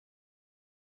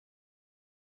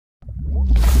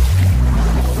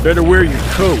Better wear your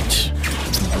coat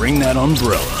and bring that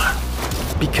umbrella.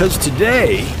 Because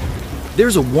today,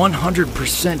 there's a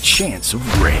 100% chance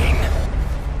of rain.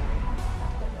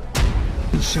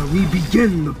 Shall we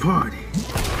begin the party?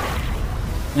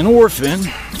 An orphan,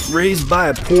 raised by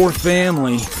a poor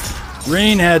family,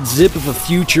 Rain had zip of a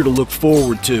future to look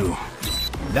forward to.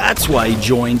 That's why he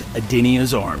joined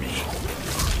Edenia's army.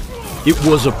 It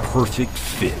was a perfect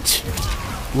fit.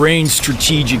 Rain's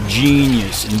strategic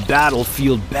genius and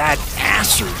battlefield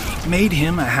badassery made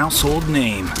him a household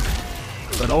name.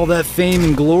 But all that fame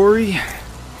and glory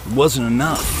wasn't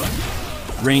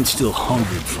enough. Rain still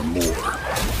hungered for more.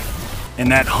 And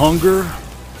that hunger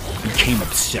became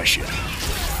obsession.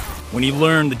 When he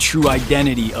learned the true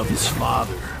identity of his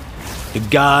father, the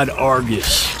god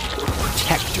Argus,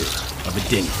 protector of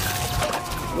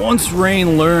Edenia. Once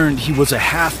Rain learned he was a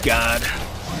half-god,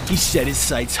 he set his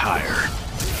sights higher.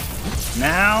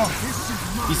 Now,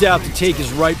 he's out to take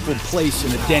his rightful place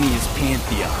in Edenia's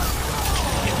pantheon.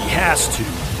 If he has to,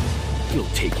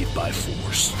 he'll take it by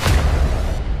force.